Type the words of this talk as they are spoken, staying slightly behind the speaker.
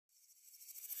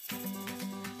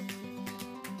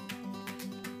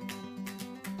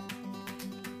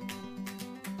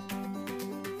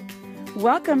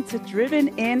Welcome to Driven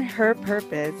in Her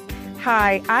Purpose.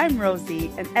 Hi, I'm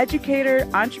Rosie, an educator,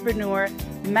 entrepreneur,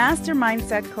 master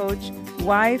mindset coach,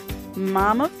 wife,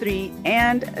 mom of 3,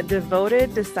 and a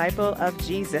devoted disciple of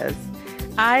Jesus.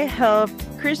 I help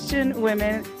Christian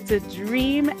women to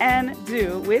dream and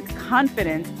do with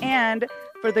confidence and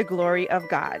for the glory of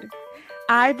God.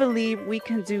 I believe we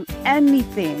can do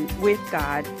anything with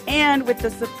God and with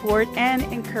the support and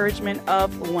encouragement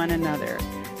of one another.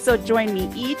 So join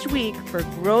me each week for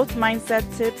growth mindset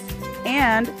tips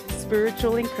and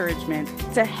spiritual encouragement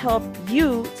to help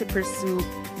you to pursue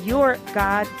your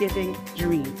God-given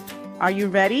dream. Are you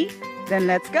ready? Then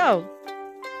let's go.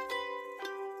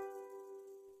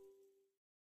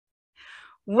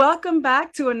 Welcome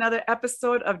back to another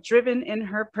episode of Driven in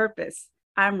Her Purpose.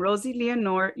 I'm Rosie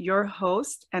Leonore, your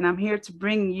host, and I'm here to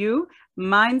bring you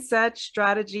mindset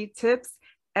strategy tips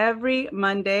every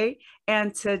Monday.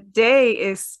 And today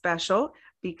is special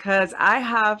because I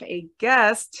have a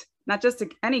guest, not just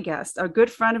any guest, a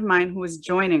good friend of mine who is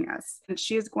joining us. And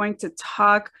she is going to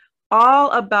talk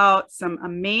all about some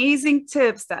amazing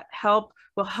tips that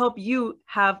will help you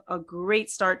have a great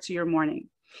start to your morning.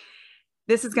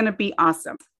 This is going to be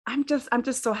awesome. I'm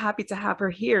just so happy to have her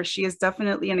here. She is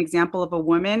definitely an example of a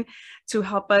woman to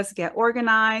help us get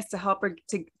organized, to help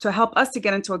us to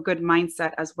get into a good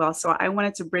mindset as well. So I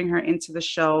wanted to bring her into the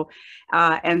show.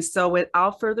 And so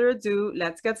without further ado,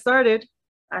 let's get started.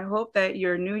 I hope that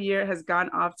your new year has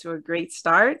gone off to a great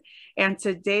start. And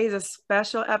today is a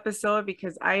special episode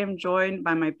because I am joined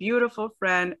by my beautiful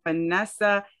friend,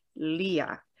 Vanessa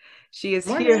Leah. She is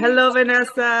here. Hello,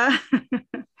 Vanessa.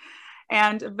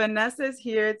 And Vanessa is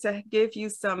here to give you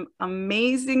some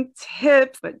amazing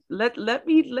tips, but let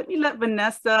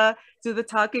Vanessa do the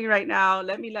talking right now.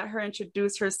 Let me let her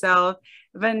introduce herself.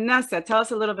 Vanessa, tell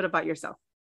us a little bit about yourself.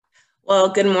 Well,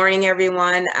 good morning,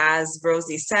 everyone. As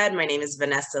Rosie said, my name is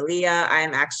Vanessa Leah. I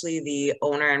am actually the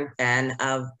owner and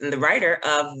the writer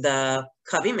of the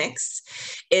Cubby Mix.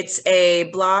 It's a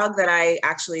blog that I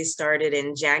actually started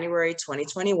in January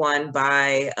 2021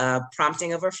 by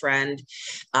prompting of a friend.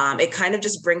 It kind of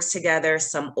just brings together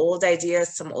some old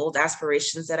ideas, some old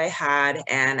aspirations that I had,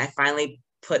 and I finally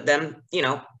put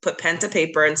pen to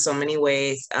paper in so many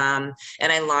ways. And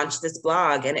I launched this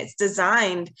blog, and it's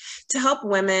designed to help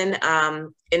women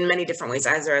in many different ways,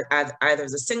 either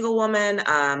as a single woman,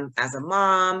 as a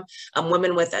mom,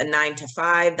 women with a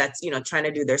 9-to-5 that's, trying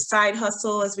to do their side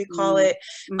hustle, as we call it.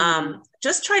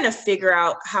 Just trying to figure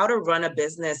out how to run a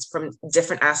business from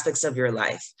different aspects of your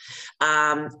life.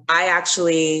 I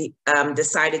actually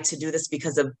decided to do this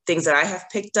because of things that I have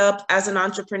picked up as an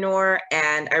entrepreneur.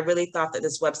 And I really thought that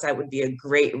this website would be a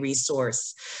great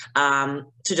resource to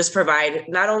just provide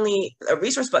not only a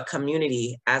resource, but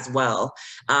community as well,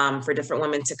 for different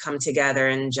women to come together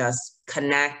and just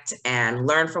connect and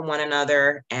learn from one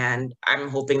another. And I'm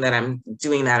hoping that I'm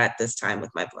doing that at this time with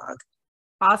my blog.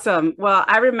 Awesome. Well,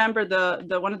 I remember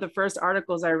the one of the first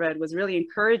articles I read was really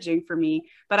encouraging for me,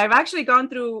 but I've actually gone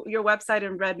through your website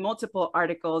and read multiple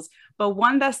articles, but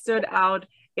one that stood out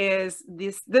is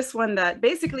this one that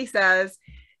basically says,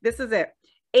 this is it: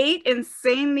 8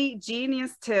 insanely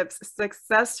genius tips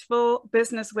successful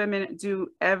business women do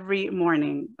every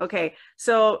morning. Okay,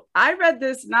 so I read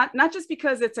this not just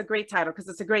because it's a great title, because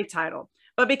it's a great title,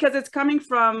 but because it's coming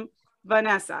from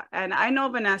Vanessa. And I know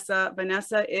Vanessa.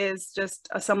 Vanessa is just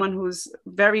someone who's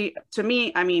very, to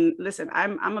me, I mean, listen,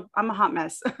 I'm a hot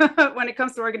mess when it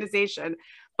comes to organization,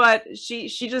 but she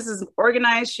just is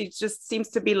organized. She just seems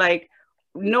to be like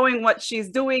knowing what she's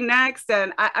doing next.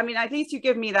 And I mean, at least you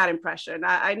give me that impression.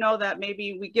 I know that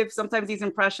maybe we give sometimes these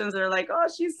impressions that are like, oh,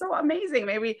 she's so amazing.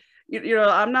 Maybe,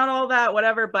 I'm not all that,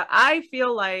 whatever, but I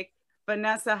feel like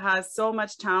Vanessa has so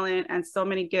much talent and so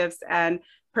many gifts. And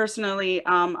personally,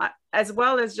 as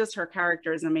well as just her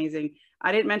character is amazing.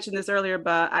 I didn't mention this earlier,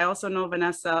 but I also know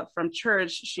Vanessa from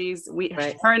church.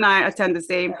 Her and I attend the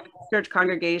same church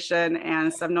congregation,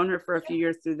 and so I've known her for a few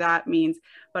years through that means.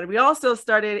 But we also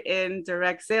started in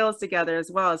direct sales together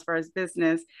as well, as far as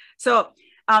business. So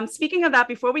speaking of that,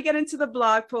 before we get into the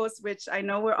blog post, which I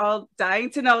know we're all dying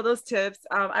to know those tips,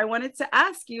 I wanted to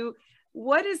ask you,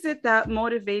 what is it that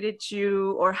motivated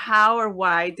you, or how or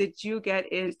why did you get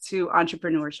into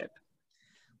entrepreneurship?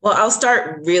 Well, I'll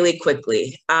start really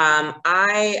quickly.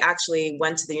 I actually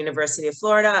went to the University of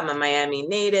Florida. I'm a Miami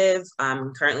native.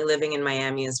 I'm currently living in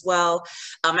Miami as well.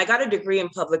 I got a degree in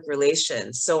public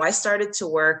relations. So I started to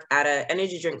work at an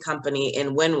energy drink company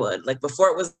in Wynwood, like before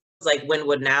it was like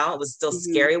Wynwood now. It was still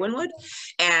scary Wynwood.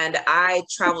 And I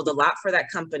traveled a lot for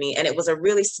that company. And it was a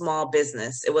really small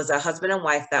business. It was a husband and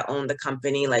wife that owned the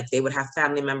company. Like they would have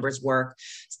family members work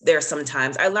there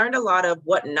sometimes. I learned a lot of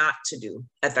what not to do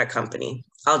at that company.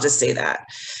 I'll just say that.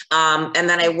 And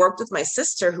then I worked with my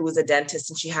sister who was a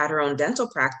dentist and she had her own dental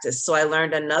practice. So I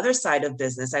learned another side of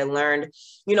business. I learned,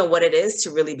 you know, what it is to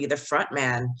really be the front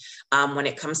man when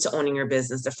it comes to owning your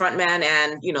business, the front man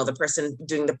and, you know, the person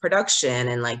doing the production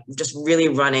and like just really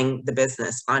running the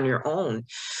business on your own.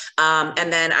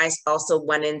 And then I also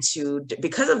went into,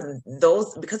 because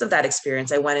of that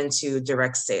experience, I went into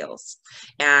direct sales.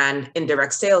 And in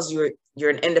direct sales, you're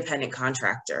an independent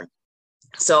contractor.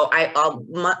 So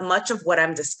much of what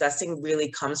I'm discussing really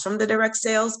comes from the direct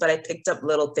sales, but I picked up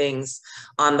little things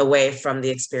on the way from the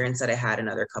experience that I had in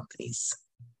other companies.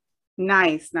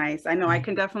 Nice. I know I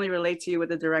can definitely relate to you with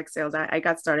the direct sales. I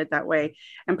got started that way.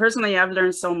 And personally, I've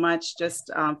learned so much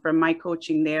just from my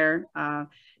coaching there.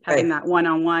 Having that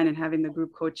one-on-one and having the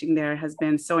group coaching there has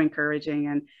been so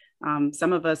encouraging. And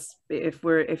some of us, if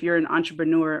you're an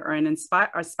entrepreneur or an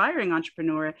aspiring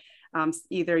entrepreneur,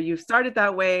 either you've started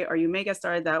that way or you may get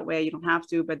started that way. You don't have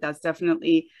to, but that's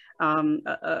definitely,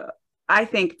 I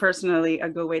think personally, a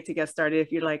good way to get started.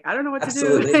 If you're like, I don't know what to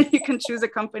do, you can choose a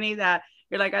company that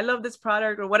you're like, I love this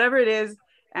product or whatever it is.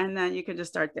 And then you can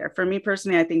just start there. For me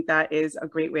personally, I think that is a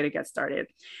great way to get started.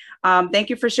 Thank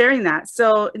you for sharing that.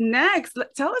 So next,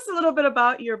 tell us a little bit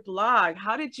about your blog.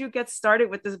 How did you get started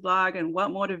with this blog and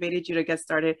what motivated you to get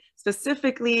started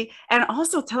specifically? And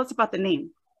also tell us about the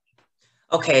name.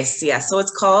 Okay, so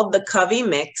it's called the Covey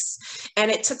Mix, and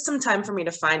it took some time for me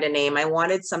to find a name. I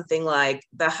wanted something like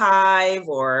the Hive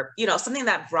or, you know, something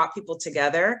that brought people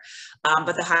together,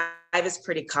 but the Hive is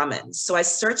pretty common. So I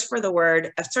searched for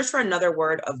another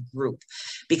word of group,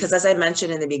 because as I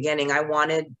mentioned in the beginning, I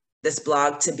wanted this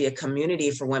blog to be a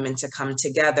community for women to come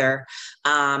together.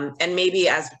 And maybe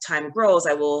as time grows,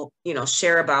 I will, you know,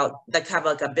 share about have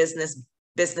like a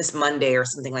business Monday or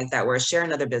something like that, where I share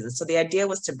another business. So the idea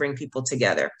was to bring people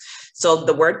together. So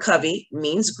the word Covey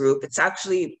means group. It's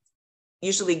actually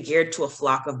usually geared to a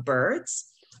flock of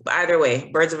birds, but either way,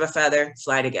 birds of a feather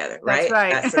fly together, right?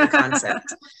 That's the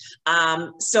concept.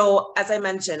 So as I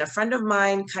mentioned, a friend of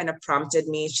mine kind of prompted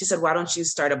me. She said, why don't you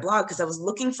start a blog? Because I was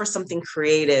looking for something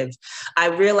creative. I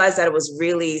realized that I was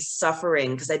really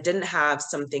suffering because I didn't have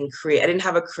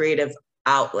a creative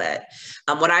outlet.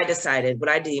 What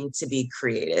I deemed to be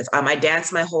creative. I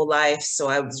danced my whole life, so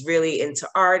I was really into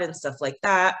art and stuff like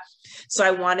that. So I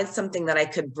wanted something that I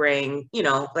could bring, you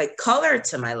know, like color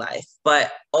to my life,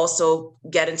 but also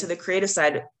get into the creative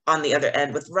side on the other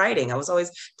end with writing. I was always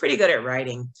pretty good at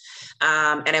writing.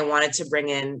 And I wanted to bring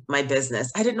in my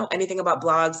business. I didn't know anything about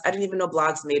blogs. I didn't even know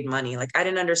blogs made money. Like I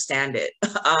didn't understand it.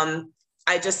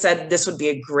 I just said this would be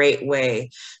a great way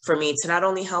for me to not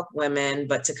only help women,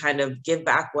 but to kind of give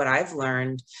back what I've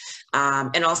learned,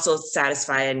 and also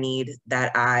satisfy a need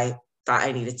that I thought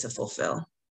I needed to fulfill.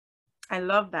 I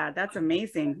love that. That's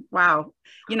amazing. Wow.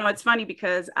 You know, it's funny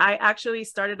because I actually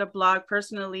started a blog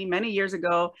personally many years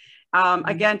ago.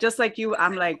 Again, just like you,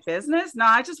 I'm like, business? No,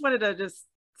 I just wanted to just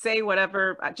say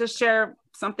whatever, just share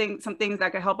some things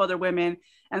that could help other women.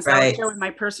 And so I share with my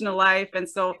personal life. And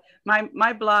so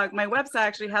my blog, my website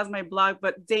actually has my blog,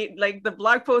 but like the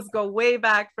blog posts go way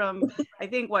back from, I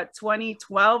think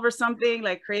 2012 or something,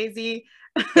 like crazy.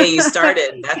 Yeah, you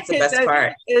started. That's the best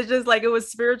part. It's just like, it was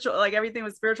spiritual, like everything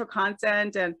was spiritual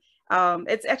content. And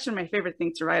it's actually my favorite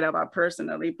thing to write about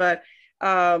personally. But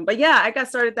yeah, I got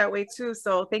started that way too.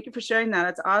 So thank you for sharing that.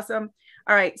 That's awesome.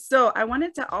 All right. So I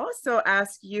wanted to also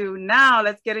ask you now,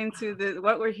 let's get into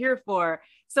what we're here for.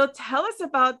 So tell us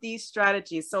about these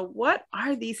strategies. So what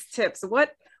are these tips?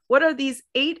 What are these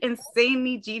 8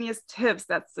 insanely genius tips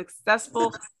that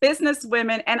successful business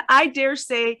women, and I dare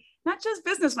say, not just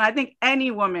business women, I think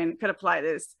any woman could apply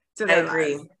this to their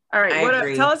lives. All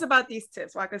right. Tell us about these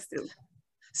tips. Walk us through.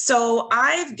 So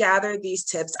I've gathered these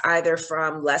tips either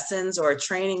from lessons or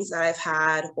trainings that I've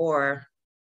had, or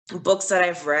books that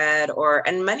I've read,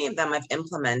 and many of them I've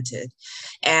implemented.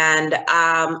 And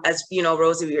as you know,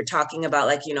 Rosie, we were talking about,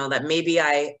 like, you know, that maybe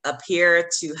I appear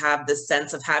to have the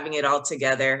sense of having it all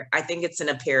together. I think it's an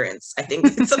appearance. I think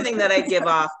it's something that I give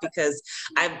off because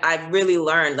I've really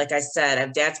learned, like I said,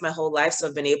 I've danced my whole life. So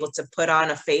I've been able to put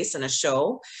on a face and a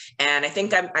show. And I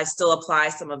think I still apply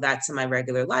some of that to my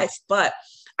regular life, but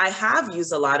I have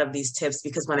used a lot of these tips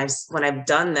because when I've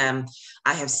done them,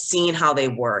 I have seen how they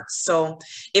work. So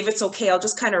if it's okay, I'll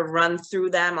just kind of run through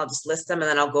them. I'll just list them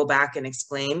and then I'll go back and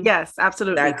explain. Yes,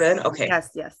 absolutely. Is that good? Okay.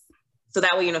 Yes. So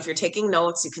that way, you know, if you're taking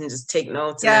notes, you can just take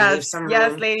notes and then leave some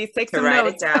room ladies, take to some write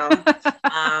notes. it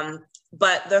down.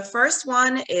 But the first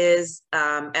one is,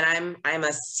 and I'm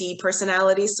a C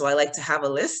personality, so I like to have a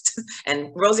list.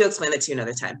 And Rosie will explain that to you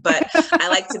another time. But I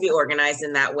like to be organized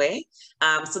in that way.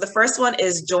 So the first one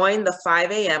is join the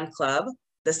 5 a.m. club.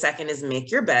 The second is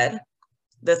make your bed.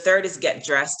 The third is get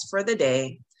dressed for the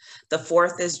day. The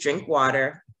fourth is drink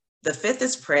water. The fifth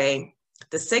is pray.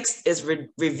 The sixth is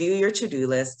review your to-do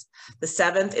list. The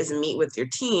seventh is meet with your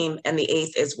team. And the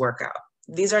eighth is workout.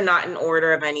 These are not in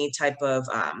order of any type of,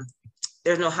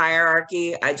 there's no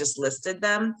hierarchy. I just listed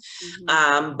them.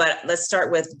 But let's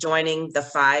start with joining the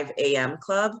 5 a.m.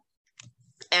 club.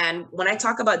 And when I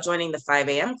talk about joining the 5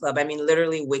 a.m. club, I mean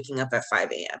literally waking up at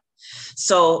 5 a.m.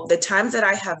 So the times that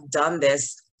I have done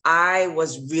this, I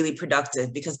was really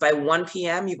productive because by 1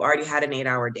 p.m., you've already had an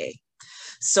 8-hour day.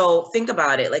 So think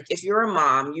about it. Like if you're a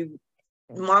mom,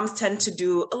 moms tend to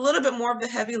do a little bit more of the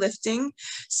heavy lifting.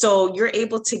 So you're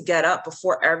able to get up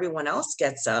before everyone else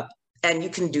gets up. And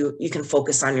you can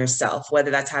focus on yourself,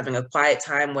 whether that's having a quiet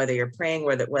time, whether you're praying,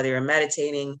 whether you're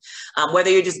meditating,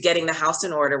 whether you're just getting the house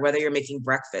in order, whether you're making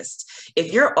breakfast.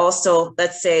 If you're also,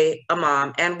 let's say, a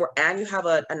mom and you have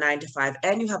a 9 to 5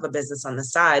 and you have a business on the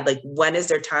side, like when is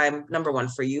there time, number one,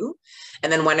 for you?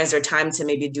 And then when is there time to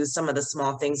maybe do some of the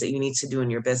small things that you need to do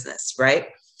in your business, right?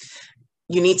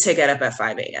 You need to get up at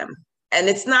 5 a.m. And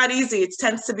it's not easy. It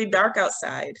tends to be dark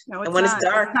outside. No, and when it's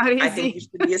dark, I think you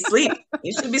should be asleep.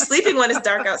 You should be sleeping when it's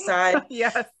dark outside.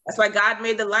 Yes. That's why God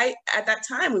made the light at that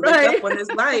time. We wake up when there's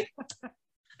light.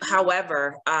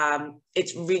 However,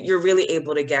 you're really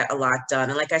able to get a lot done.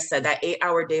 And like I said, that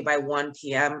 8-hour day by 1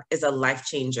 p.m. is a life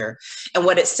changer. And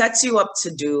what it sets you up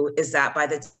to do is that by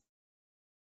the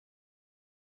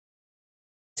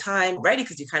time ready,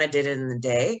 because you kind of did it in the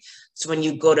day. So when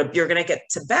you're going to get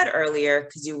to bed earlier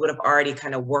because you would have already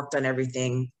kind of worked on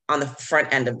everything on the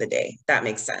front end of the day. That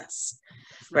makes sense,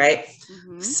 right?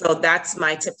 So that's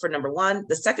my tip for number one.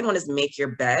 The second one is make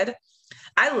your bed.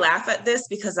 I laugh at this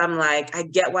because I'm like, I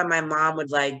get why my mom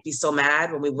would like be so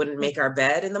mad when we wouldn't make our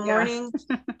bed in the morning.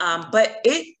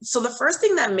 So the first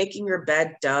thing that making your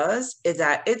bed does is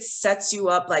that it sets you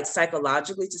up like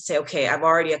psychologically to say, okay, I've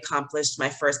already accomplished my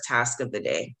first task of the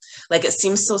day. Like it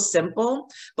seems so simple,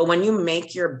 but when you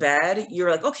make your bed,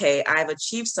 you're like, okay, I've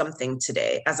achieved something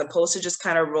today, as opposed to just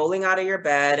kind of rolling out of your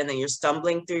bed and then you're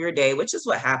stumbling through your day, which is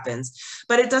what happens.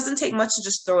 But it doesn't take much to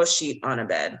just throw a sheet on a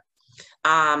bed.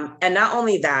 And not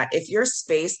only that, if your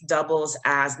space doubles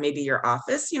as maybe your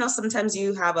office, sometimes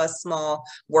you have a small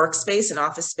workspace, an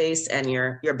office space, and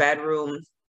your bedroom,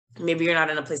 maybe you're not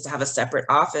in a place to have a separate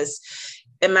office.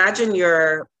 Imagine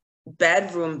your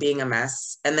bedroom being a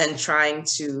mess and then trying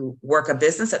to work a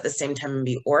business at the same time and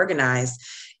be organized.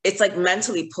 It's like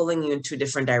mentally pulling you in two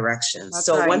different directions. That's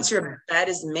so right. Once your bed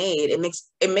is made,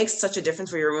 it makes such a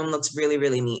difference where your room looks really,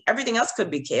 really neat. Everything else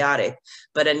could be chaotic,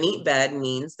 but a neat bed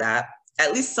means that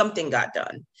at least something got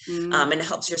done. And it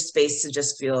helps your space to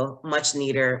just feel much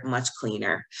neater, much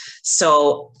cleaner.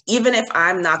 So even if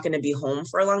I'm not going to be home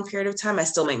for a long period of time, I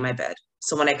still make my bed.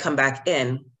 So when I come back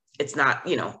in, it's not,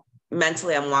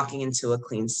 mentally I'm walking into a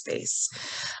clean space.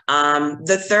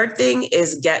 The third thing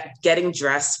is getting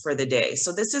dressed for the day.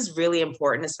 So this is really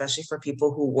important, especially for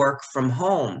people who work from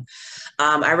home.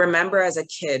 I remember as a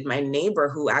kid, my neighbor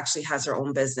who actually has her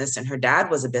own business and her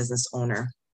dad was a business owner.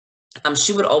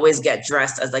 She would always get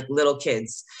dressed as like little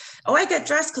kids. Oh, I get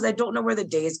dressed because I don't know where the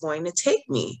day is going to take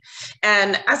me.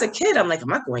 And as a kid, I'm like, I'm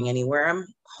not going anywhere. I'm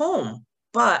home.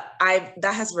 But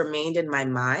that has remained in my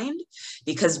mind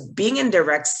because being in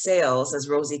direct sales, as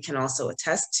Rosie can also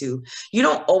attest to, you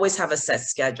don't always have a set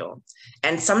schedule.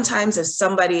 And sometimes if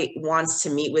somebody wants to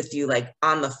meet with you like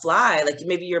on the fly, like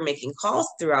maybe you're making calls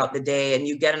throughout the day and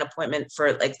you get an appointment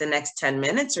for like the next 10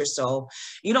 minutes or so,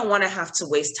 you don't want to have to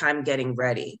waste time getting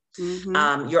ready.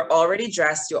 You're already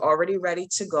dressed, you're already ready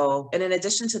to go. And in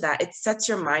addition to that, it sets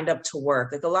your mind up to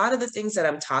work. Like a lot of the things that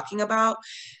I'm talking about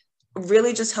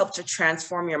really just help to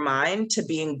transform your mind to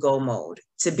be in go mode,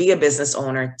 to be a business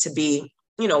owner, to be,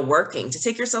 working, to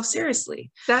take yourself seriously.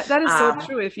 That is so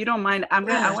true. If you don't mind, I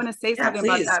want to say something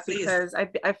about that because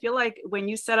I feel like when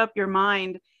you set up your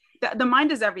mind, the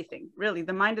mind is everything, really.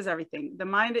 The mind is everything. The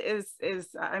mind is,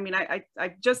 I mean, I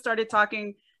just started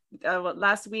talking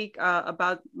last week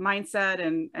about mindset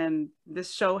and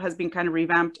this show has been kind of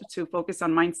revamped to focus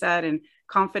on mindset and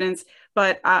confidence.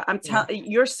 But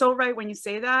you're so right when you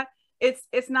say that.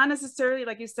 It's not necessarily,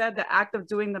 like you said, the act of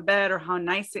doing the bed or how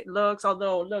nice it looks,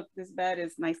 although look, this bed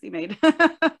is nicely made.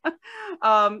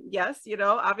 Yes,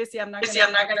 obviously I'm not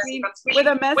gonna clean with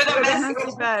a messy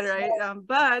bed,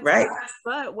 right?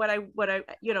 But what I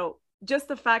just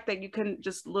the fact that you can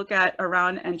just look at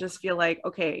around and just feel like,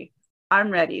 okay, I'm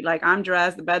ready. Like I'm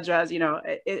dressed, the bed dressed,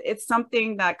 it's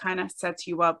something that kind of sets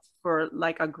you up for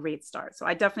like a great start. So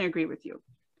I definitely agree with you.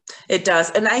 It does.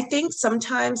 And I think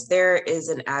sometimes there is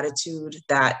an attitude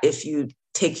that if you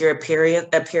take your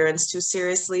appearance too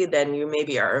seriously, then you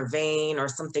maybe are vain or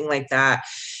something like that.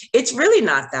 It's really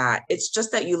not that. It's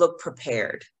just that you look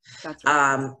prepared. That's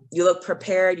right. You look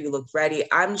prepared, you look ready.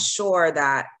 I'm sure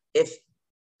that if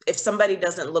somebody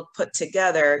doesn't look put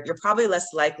together, you're probably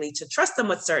less likely to trust them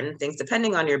with certain things,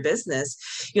 depending on your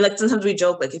business. Like sometimes we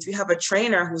joke, like if you have a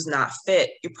trainer who's not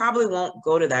fit, you probably won't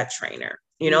go to that trainer.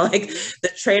 Like the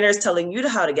trainer is telling you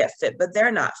how to get fit, but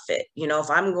they're not fit. If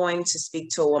I'm going to speak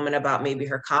to a woman about maybe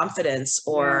her confidence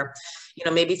or,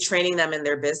 maybe training them in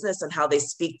their business and how they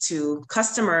speak to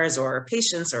customers or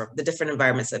patients or the different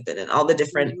environments I've been in, all the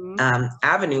different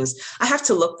avenues, I have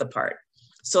to look the part.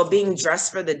 So being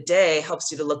dressed for the day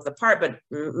helps you to look the part, but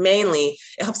mainly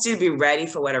it helps you to be ready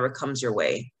for whatever comes your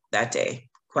way that day,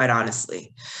 quite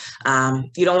honestly.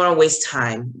 You don't want to waste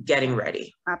time getting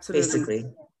ready. Absolutely. Basically.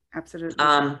 Absolutely.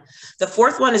 The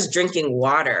fourth one is drinking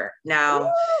water.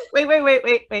 Now, wait.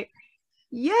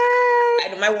 Yay!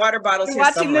 My water bottle's here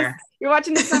somewhere. You're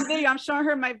watching this on video. I'm showing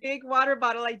her my big water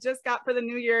bottle I just got for the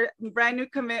new year. Brand new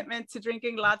commitment to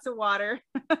drinking lots of water.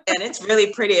 And it's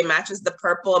really pretty. It matches the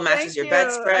purple. It matches your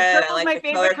bedspread. I like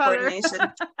the color coordination.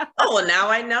 Oh, well, now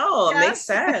I know. Yes. It makes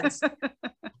sense.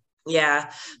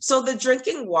 Yeah. So the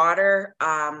drinking water,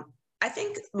 I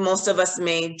think most of us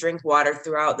may drink water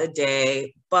throughout the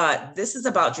day, but this is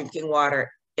about drinking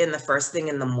water in the first thing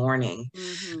in the morning.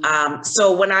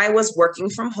 So when I was working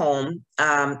from home,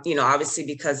 obviously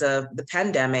because of the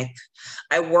pandemic,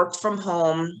 I worked from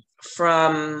home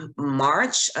from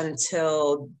March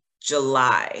until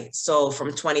July. So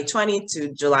from 2020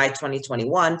 to July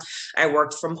 2021, I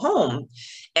worked from home.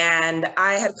 And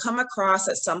I had come across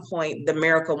at some point The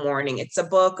Miracle Morning. It's a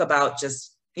book about just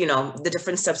the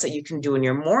different steps that you can do in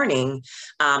your morning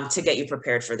to get you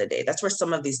prepared for the day. That's where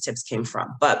some of these tips came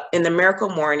from. But in The Miracle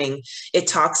Morning, it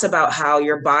talks about how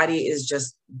your body is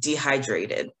just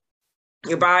dehydrated.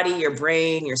 Your body, your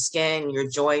brain, your skin, your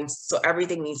joints. So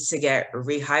everything needs to get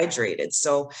rehydrated.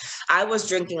 So I was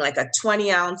drinking like a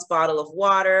 20-ounce bottle of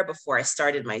water before I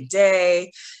started my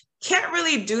day. Can't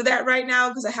really do that right now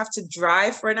because I have to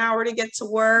drive for an hour to get to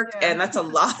work. Yeah. And that's a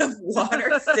lot of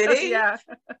water sitting. Yeah.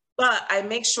 But I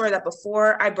make sure that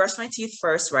before I brush my teeth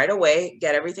first, right away,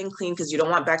 get everything clean because you don't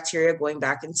want bacteria going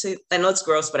back into, I know it's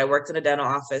gross, but I worked in a dental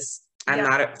office. I'm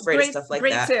not afraid of stuff like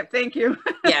that. Great tip. Thank you.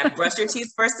 Yeah. Brush your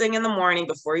teeth first thing in the morning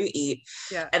before you eat.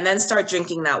 Yeah. And then start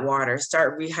drinking that water,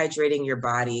 start rehydrating your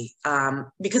body.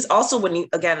 Because also when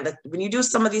you do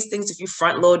some of these things, if you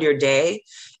front load your day,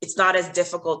 it's not as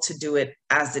difficult to do it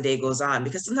as the day goes on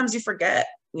because sometimes you forget.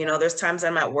 There's times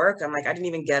I'm at work, I'm like, I didn't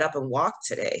even get up and walk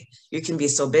today. You can be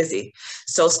so busy.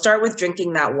 So start with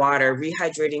drinking that water,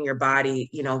 rehydrating your body,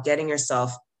 getting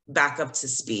yourself back up to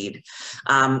speed.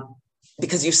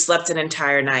 Because you've slept an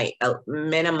entire night, a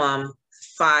minimum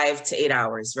 5 to 8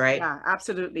 hours, right? Yeah,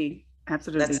 absolutely.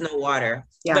 Absolutely. That's no water.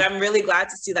 Yeah. But I'm really glad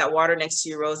to see that water next to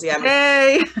you, Rosie.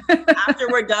 Hey. After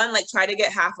we're done, try to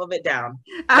get half of it down.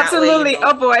 Absolutely. Way,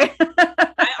 oh boy.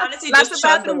 I honestly just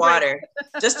chug the water.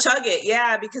 Just chug it.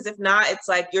 Yeah. Because if not, it's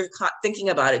like you're thinking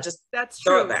about it. Just That's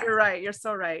true. You're right. You're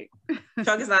so right.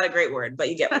 Chug is not a great word, but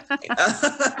you get what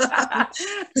I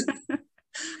mean.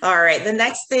 All right. The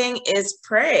next thing is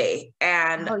pray.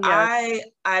 And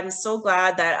I'm so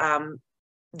glad that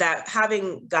that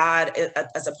having God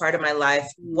as a part of my life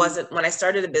wasn't, when I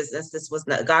started a business,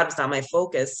 God was not my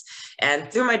focus.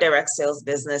 And through my direct sales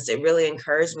business, it really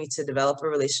encouraged me to develop a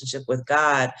relationship with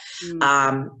God.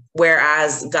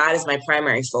 Whereas God is my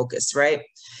primary focus, right?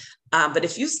 But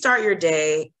if you start your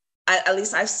day, at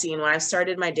least I've seen when I've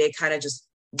started my day kind of just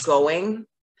going,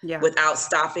 without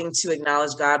stopping to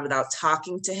acknowledge God, without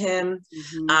talking to him.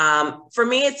 For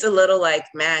me, it's a little like,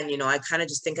 man, I kind of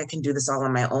just think I can do this all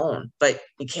on my own, but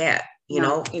you can't, you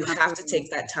have to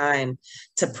take that time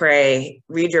to pray,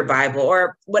 read your Bible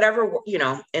or whatever,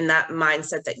 in that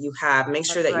mindset that you have, make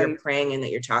sure that you're praying and that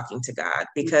you're talking to God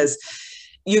because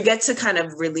you get to kind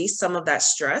of release some of that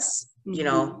stress,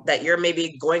 that you're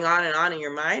maybe going on in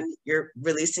your mind, you're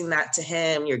releasing that to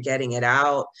him, you're getting it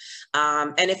out.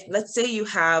 And if, let's say you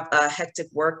have a hectic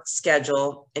work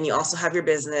schedule and you also have your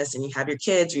business and you have your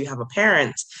kids or you have a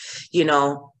parent, you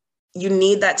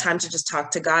need that time to just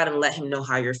talk to God and let him know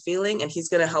how you're feeling. And he's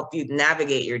going to help you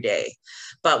navigate your day.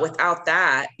 But without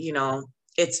that,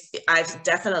 I've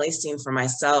definitely seen for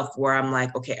myself where I'm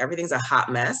like, okay, everything's a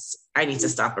hot mess. I need to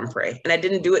stop and pray. And I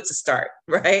didn't do it to start.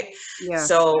 Right. Yeah.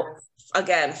 So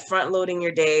again, front loading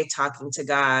your day, talking to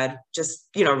God, just,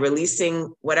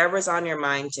 releasing whatever's on your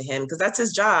mind to him, because that's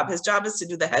his job. His job is to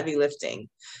do the heavy lifting,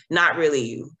 not really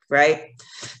you, right?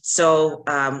 So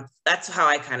that's how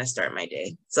I kind of start my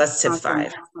day. So that's tip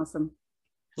 5. Awesome.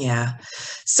 Yeah.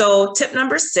 So tip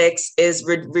number 6 is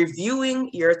reviewing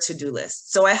your to-do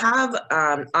list. So I have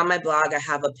on my blog, I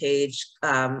have a page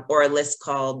or a list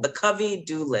called the Covey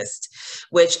Do List,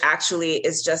 which actually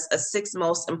is just a 6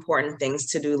 most important things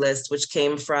to-do list, which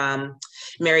came from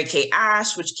Mary Kay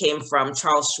Ash, which came from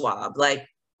Charles Schwab. Like,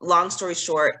 long story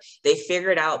short, they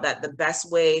figured out that the best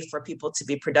way for people to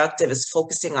be productive is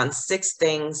focusing on 6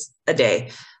 things a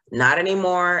day, not any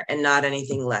more and not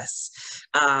anything less.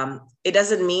 It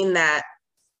doesn't mean that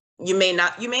you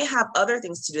may have other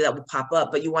things to do that will pop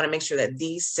up, but you want to make sure that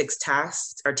these 6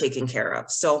 tasks are taken care of.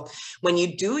 So when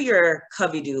you do your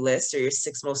Covey Do list, or your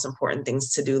 6 most important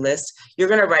things to do list, you're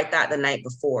going to write that the night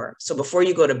before. So before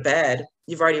you go to bed,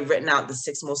 you've already written out the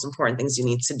 6 most important things you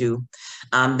need to do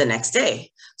the next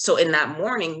day. So in that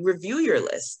morning, review your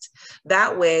list.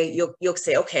 That way you'll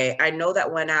say, okay, I know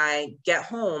that when I get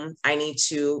home, I need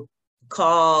to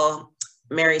call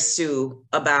Mary Sue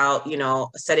about,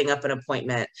 setting up an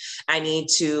appointment. I need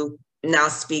to now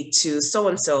speak to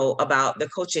so-and-so about the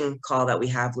coaching call that we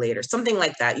have later, something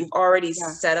like that. You've already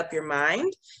set up your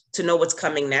mind to know what's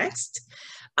coming next.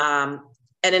 And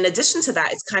in addition to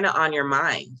that, it's kind of on your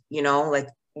mind, like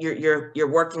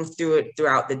you're working through it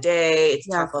throughout the day. It's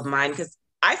top of mind, because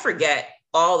I forget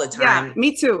all the time. Yeah,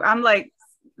 me too. I'm like,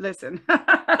 listen,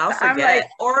 I'll forget.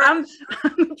 I'm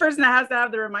the person that has to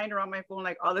have the reminder on my phone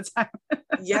like all the time.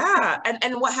 Yeah.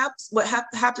 And what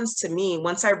happens to me,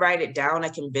 once I write it down, I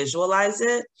can visualize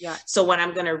it. Yeah. So when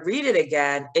I'm going to read it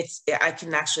again, I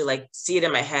can actually like see it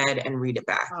in my head and read it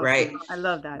back. Awesome. Right. I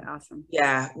love that. Awesome.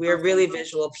 Yeah. We're really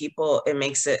visual people. It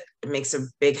makes a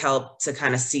big help to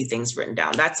kind of see things written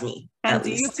down. That's me. And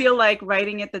do you feel like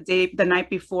writing it the night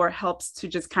before helps to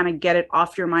just kind of get it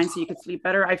off your mind so you can sleep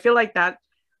better? I feel like that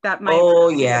might,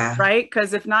 yeah, right?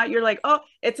 Because if not, you're like, oh,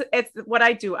 it's what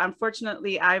I do.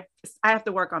 Unfortunately, I have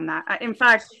to work on that. In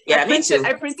fact, yeah, me too.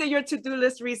 I printed your to-do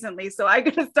list recently, so I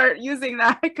gotta start using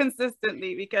that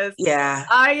consistently, because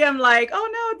I am like, oh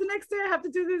no, the next day I have to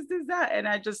do this, that, and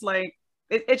I just like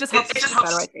it just helps me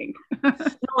better, I think.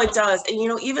 No, it does.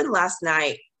 And even last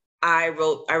night, I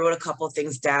wrote a couple of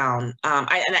things down.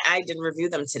 I didn't review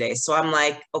them today. So I'm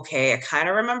like, okay, I kind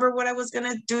of remember what I was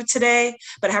going to do today,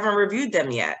 but I haven't reviewed them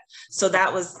yet. So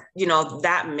that was,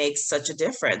 that makes such a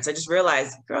difference. I just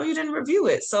realized, girl, you didn't review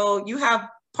it. So you have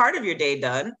part of your day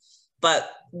done, but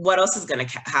what else is going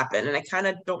to happen? And I kind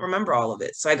of don't remember all of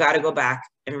it. So I got to go back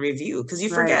and review, because you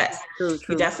forget. True.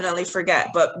 You definitely forget.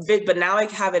 But now I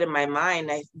have it in my mind,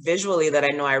 visually, that I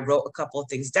know I wrote a couple of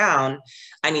things down.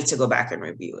 I need to go back and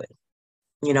review it.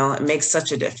 It makes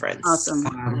such a difference.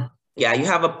 Awesome. Yeah, you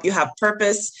have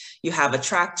purpose, you have a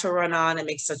track to run on. It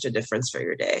makes such a difference for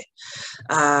your day.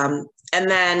 And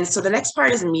then, so the next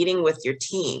part is meeting with your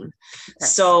team. Okay.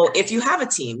 So if you have a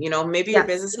team, maybe your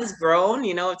business has grown,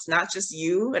 it's not just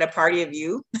you and a party of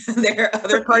you. There are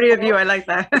other party of you. I like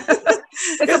that.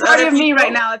 It's a party of me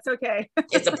right now. It's okay.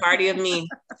 It's a party of me.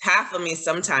 Half of me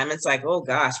sometime. It's like, oh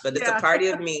gosh, but it's a party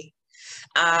of me.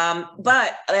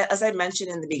 But as I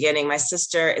mentioned in the beginning, my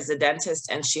sister is a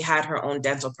dentist and she had her own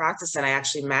dental practice, and I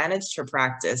actually managed her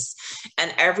practice.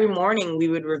 And every morning we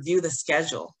would review the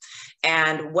schedule.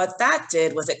 And what that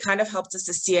did was it kind of helped us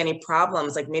to see any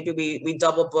problems. Like maybe we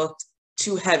double booked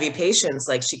 2 heavy patients,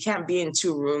 like she can't be in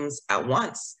 2 rooms at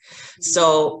once.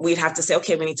 So we'd have to say,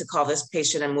 okay, we need to call this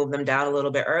patient and move them down a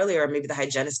little bit earlier. Or maybe the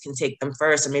hygienist can take them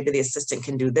first, or maybe the assistant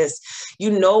can do this.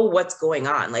 What's going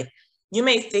on. Like, you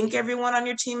may think everyone on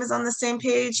your team is on the same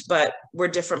page, but we're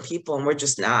different people and we're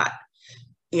just not.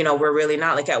 We're really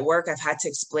not. Like at work, I've had to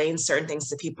explain certain things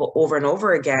to people over and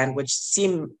over again, which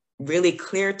seem really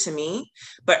clear to me,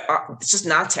 but it's just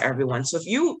not to everyone. So if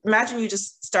you imagine you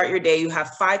just start your day, you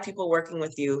have 5 people working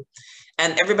with you,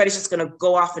 and everybody's just going to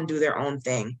go off and do their own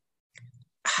thing.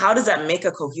 How does that make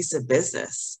a cohesive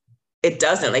business? It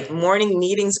doesn't. Like, morning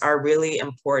meetings are really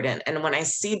important. And when I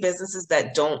see businesses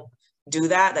that don't do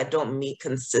that don't meet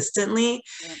consistently,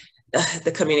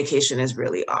 the communication is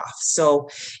really off. So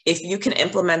if you can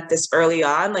implement this early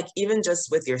on, like even just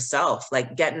with yourself,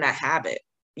 like get in that habit.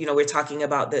 We're talking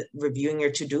about reviewing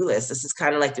your to-do list. This is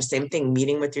kind of like the same thing,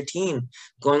 meeting with your team,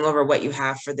 going over what you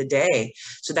have for the day.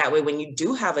 So that way, when you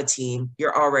do have a team,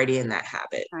 you're already in that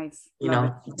habit. Nice.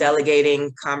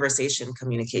 Delegating, conversation,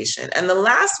 communication. And the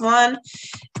last one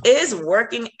is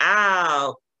working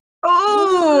out.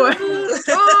 Oh,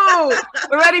 oh,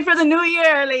 we're ready for the new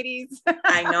year, ladies.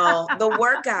 I know the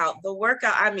workout.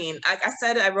 I mean, like I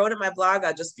said, I wrote in my blog,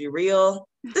 I'll just be real.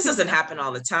 This doesn't happen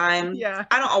all the time. Yeah.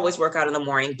 I don't always work out in the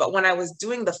morning, but when I was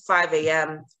doing the 5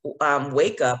 a.m.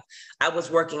 Wake up, I was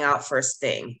working out first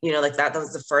thing, like that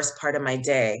was the first part of my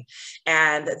day.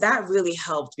 And that really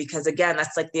helped because again,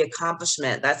 that's like the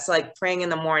accomplishment. That's like praying in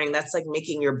the morning. That's like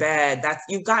making your bed. That's,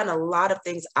 you've gotten a lot of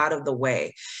things out of the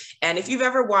way. And if you've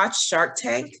ever watched Shark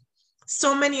Tank,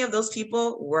 so many of those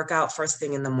people work out first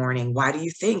thing in the morning. Why do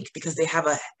you think? Because they have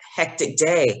a hectic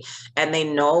day and they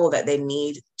know that they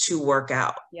need to work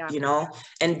out. Yeah.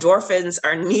 Endorphins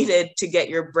are needed to get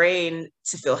your brain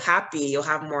to feel happy. You'll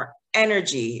have more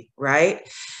energy, right?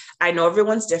 I know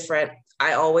everyone's different.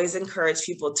 I always encourage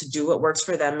people to do what works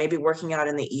for them. Maybe working out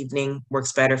in the evening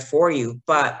works better for you,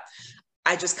 but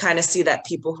I just kind of see that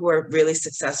people who are really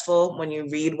successful, when you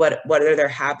read what are their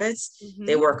habits,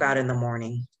 they work out in the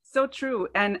morning. So true.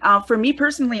 And for me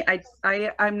personally,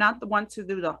 I'm not the one to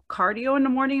do the cardio in the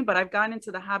morning, but I've gotten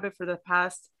into the habit for the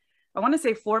past, I want to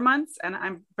say 4 months. And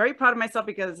I'm very proud of myself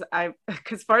because as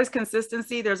far as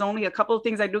consistency, there's only a couple of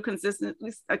things I do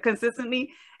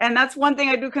consistently. And that's one thing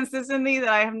I do consistently that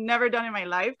I have never done in my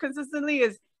life consistently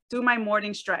is do my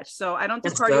morning stretch. So I don't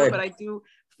do cardio, but I do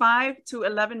 5 to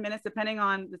 11 minutes, depending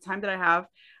on the time that I have.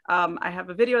 I have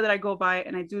a video that I go by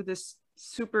and I do this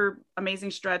super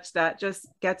amazing stretch that just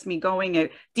gets me going.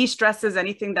 It de-stresses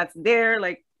anything that's there,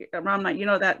 like around my,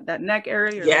 that neck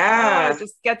area. Yeah. Like, it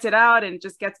just gets it out and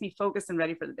just gets me focused and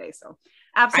ready for the day. So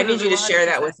absolutely. I need you to share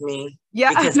that with me. Yeah.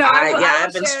 Because no,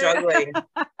 I've been struggling.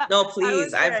 No,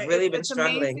 please. I've really been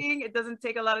struggling. Amazing. It doesn't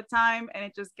take a lot of time and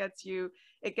it just gets you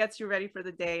ready for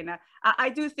the day. And I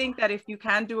do think that if you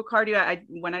can do a cardio,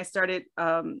 when I started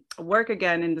work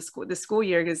again in the school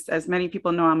year, because as many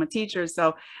people know, I'm a teacher.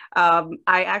 So I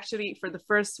actually, for the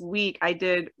first week, I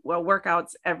did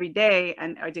workouts every day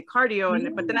and I did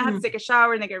cardio, but then I had to take a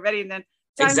shower and then get ready and then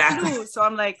time flew. So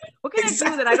I'm like, what can I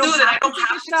do that I don't have to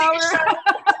take a shower?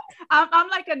 I'm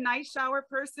like a night shower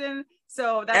person.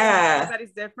 So that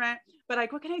is different. But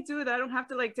like, what can I do that I don't have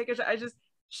to like take a shower? I just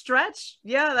stretch.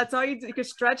 Yeah, that's all you do. You could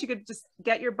stretch, you could just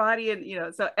get your body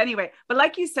and so anyway, but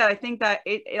like you said, I think that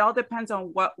it all depends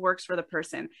on what works for the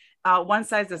person. One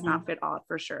size does not fit all,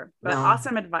 for sure. But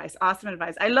awesome advice.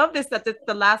 I love this, that it's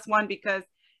the last one, because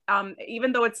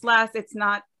even though it's last, it's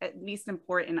not at least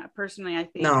important. Personally, I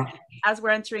think as we're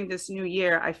entering this new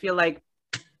year, I feel like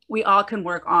we all can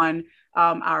work on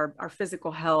our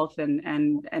physical health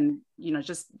and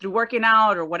just through working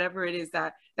out or whatever it is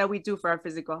that we do for our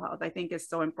physical health. I think is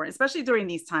so important, especially during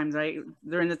these times, right?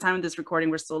 During the time of this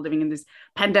recording, we're still living in this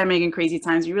pandemic and crazy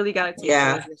times. You really got to take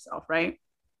care of yourself, right?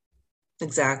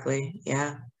 Exactly.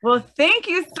 Yeah. Well, thank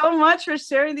you so much for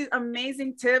sharing these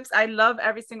amazing tips. I love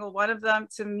every single one of them.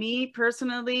 To me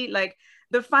personally, like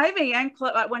the 5 a.m.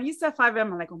 club, when you said 5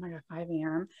 a.m., I'm like, oh my God, 5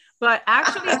 a.m. But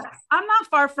actually, I'm not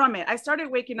far from it. I started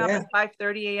waking up at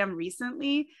 5:30 a.m.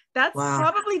 recently. That's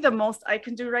probably the most I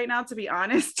can do right now, to be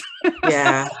honest.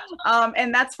 Yeah.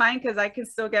 And that's fine because I can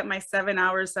still get my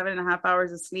 7.5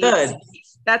 hours of sleep. Good.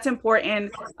 That's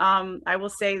important. I will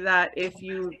say that if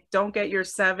you don't get your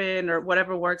 7 or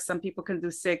whatever works, some people can do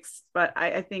 6, but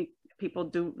I think people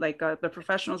do, like the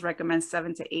professionals recommend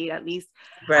 7 to 8 at least.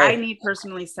 Right. I need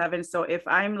personally 7. So if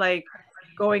I'm like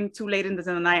going too late into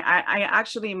the night, I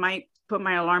actually might put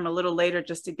my alarm a little later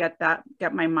just to get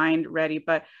my mind ready.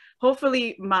 But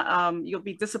hopefully you'll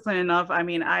be disciplined enough. I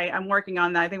mean, I'm working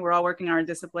on that. I think we're all working on our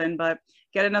discipline, but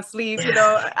get enough sleep.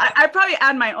 I probably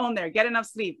add my own there. Get enough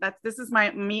sleep. This is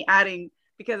me adding,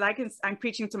 because I'm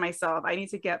preaching to myself. I need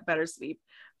to get better sleep.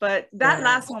 But that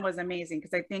last one was amazing,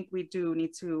 because I think we do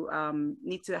need to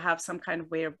have some kind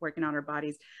of way of working on our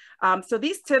bodies. So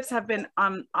these tips have been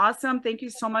awesome. Thank you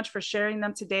so much for sharing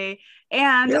them today.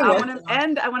 And I want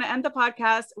to end the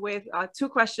podcast with 2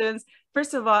 questions.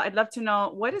 First of all, I'd love to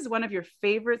know, what is one of your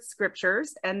favorite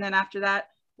scriptures? And then after that,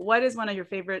 what is one of your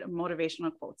favorite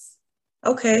motivational quotes?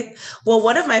 Okay. Well,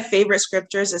 one of my favorite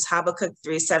scriptures is Habakkuk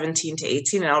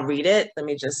 3:17-18, and I'll read it. Let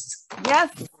me just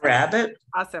grab it.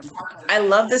 Awesome. I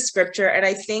love this scripture, and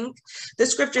I think the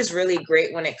scripture is really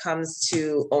great when it comes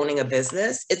to owning a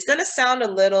business. It's going to sound a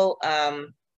little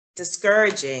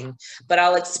discouraging, but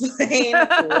I'll explain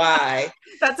why.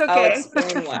 That's okay. I'll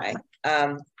explain why.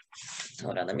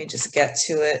 Hold on, let me just get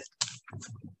to it.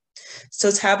 So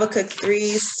it's Habakkuk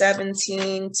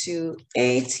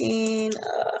 3:17-18.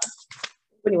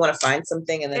 When you want to find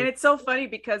something, and it's so funny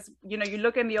because you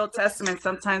look in the Old Testament,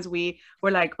 sometimes we're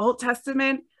like, Old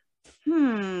Testament,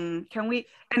 Can we,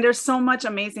 and there's so many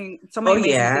amazing things in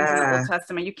the Old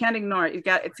Testament. You can't ignore it.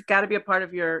 It's got to be a part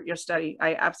of your study.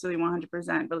 I absolutely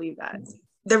 100% believe that.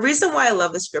 The reason why I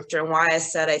love the scripture and why I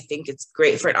said I think it's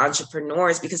great for an entrepreneur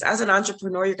is because as an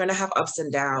entrepreneur, you're going to have ups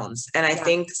and downs. And I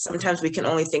think sometimes we can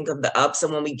only think of the ups.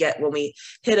 And when we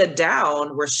hit a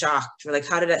down, we're shocked. We're like,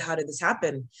 how did this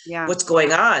happen? Yeah. What's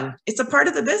going on? It's a part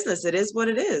of the business. It is what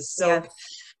it is. So,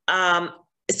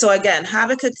 so again,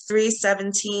 Habakkuk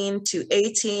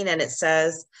 3:17-18, and it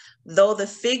says, though the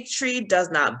fig tree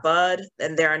does not bud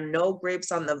and there are no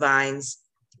grapes on the vines,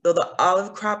 though the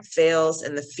olive crop fails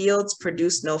and the fields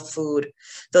produce no food,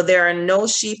 though there are no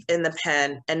sheep in the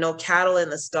pen and no cattle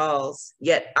in the stalls,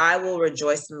 yet I will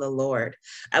rejoice in the Lord.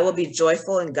 I will be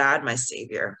joyful in God, my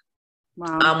Savior.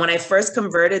 Wow. When I first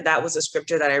converted, that was a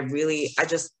scripture that I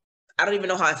don't even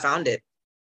know how I found it,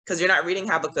 because you're not reading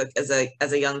Habakkuk as a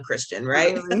young Christian,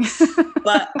 right? Really?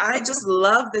 But I just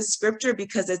love this scripture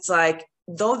because it's like,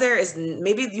 though there is,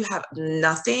 maybe you have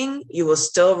nothing, you will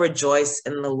still rejoice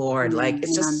in the Lord. Like,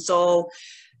 it's just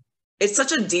it's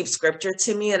such a deep scripture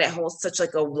to me, and it holds such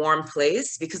like a warm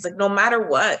place, because like, no matter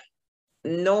what,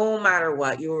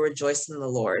 you will rejoice in the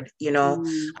Lord.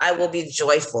 I will be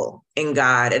joyful in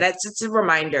God. And that's just a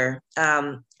reminder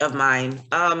of mine.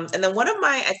 And then one of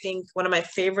my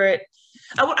favorite,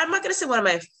 I'm not going to say one of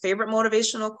my favorite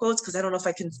motivational quotes, because I don't know if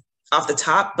I can off the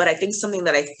top, but I think something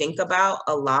that I think about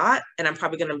a lot, and I'm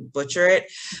probably going to butcher it,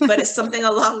 but it's something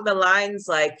along the lines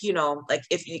like, like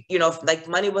if like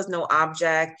money was no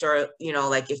object, or,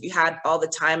 like if you had all the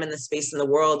time and the space in the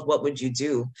world, what would you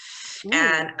do?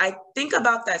 And I think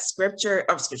about that scripture,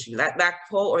 that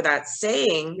quote or that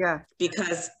saying,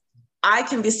 because I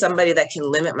can be somebody that can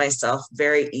limit myself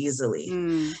very easily.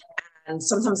 And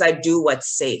sometimes I do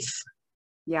what's safe.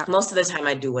 Yeah. Most of the time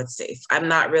I do what's safe. I'm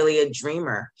not really a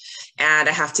dreamer, and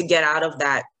I have to get out of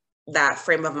that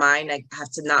frame of mind. I have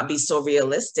to not be so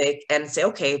realistic and say,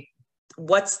 okay,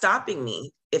 what's stopping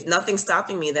me? If nothing's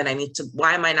stopping me, then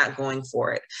why am I not going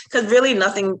for it? Because really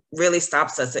nothing really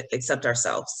stops us except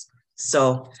ourselves.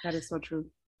 So that is so true.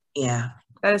 Yeah.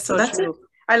 That is so true.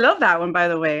 I love that one, by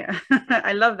the way.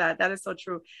 I love that. That is so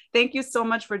true. Thank you so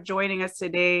much for joining us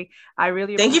today. I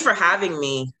really thank you for having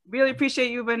me. Really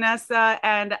appreciate you, Vanessa.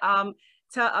 And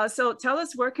tell us,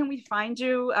 where can we find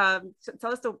you?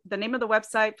 Tell us the name of the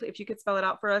website, if you could spell it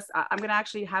out for us. I'm going to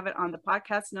actually have it on the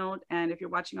podcast note, and if you're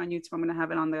watching on YouTube, I'm going to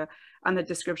have it on the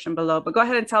description below. But go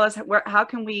ahead and tell us how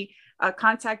can we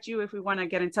contact you if we want to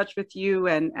get in touch with you,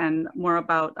 and more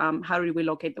about how do we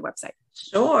locate the website?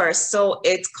 Sure. So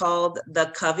it's called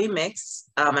The Covey Mix,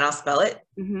 and I'll spell it.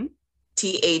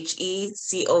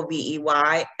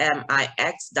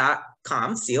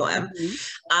 TheCoveyMix.com, COM.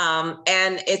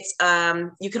 And it's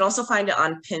you can also find it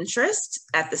on Pinterest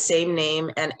at the same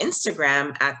name, and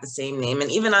Instagram at the same name,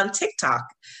 and even on TikTok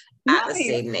at the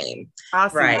same name.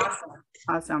 Awesome. Right.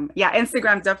 Awesome. Yeah,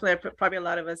 Instagram definitely, probably a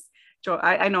lot of us.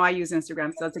 I know I use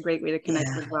Instagram, so it's a great way to connect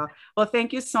as well. Well,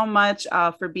 thank you so much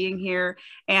for being here.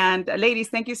 And ladies,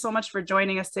 thank you so much for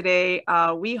joining us today.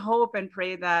 We hope and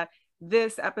pray that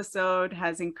this episode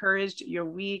has encouraged your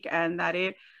week, and that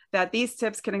these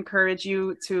tips can encourage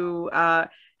you to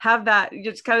have that, you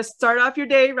just kind of start off your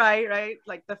day right?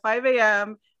 Like the 5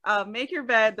 a.m., make your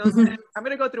bed. Those I'm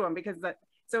going to go through them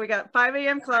so we got 5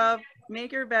 a.m. club,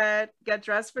 make your bed, get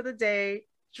dressed for the day,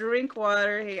 drink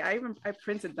water. Hey, I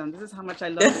printed them. This is how much I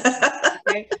love it.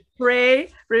 Okay? Pray,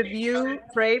 review,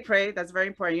 pray. That's very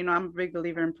important. I'm a big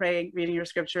believer in praying, reading your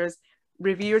scriptures,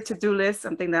 review your to-do list,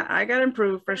 something that I got to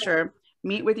improve for sure.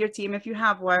 Meet with your team if you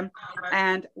have one,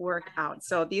 and work out.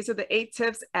 So these are the 8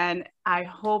 tips, and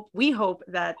we hope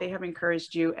that they have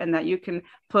encouraged you, and that you can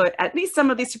put at least some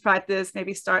of these to practice,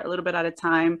 maybe start a little bit at a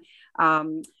time.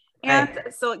 So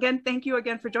again, thank you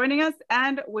again for joining us,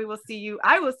 and I will see you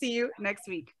next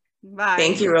week. Bye.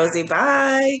 Thank you, Rosie.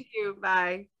 Bye. Thank you.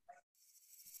 Bye.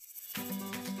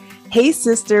 Hey,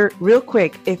 sister, real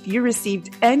quick, if you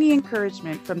received any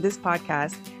encouragement from this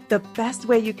podcast, the best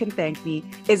way you can thank me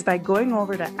is by going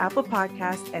over to Apple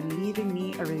Podcasts and leaving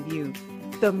me a review.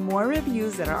 The more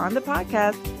reviews that are on the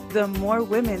podcast, the more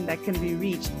women that can be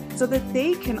reached, so that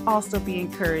they can also be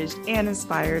encouraged and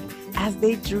inspired as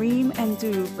they dream and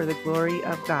do for the glory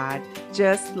of God,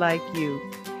 just like you.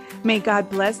 May God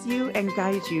bless you and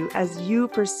guide you as you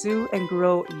pursue and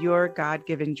grow your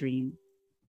God-given dream.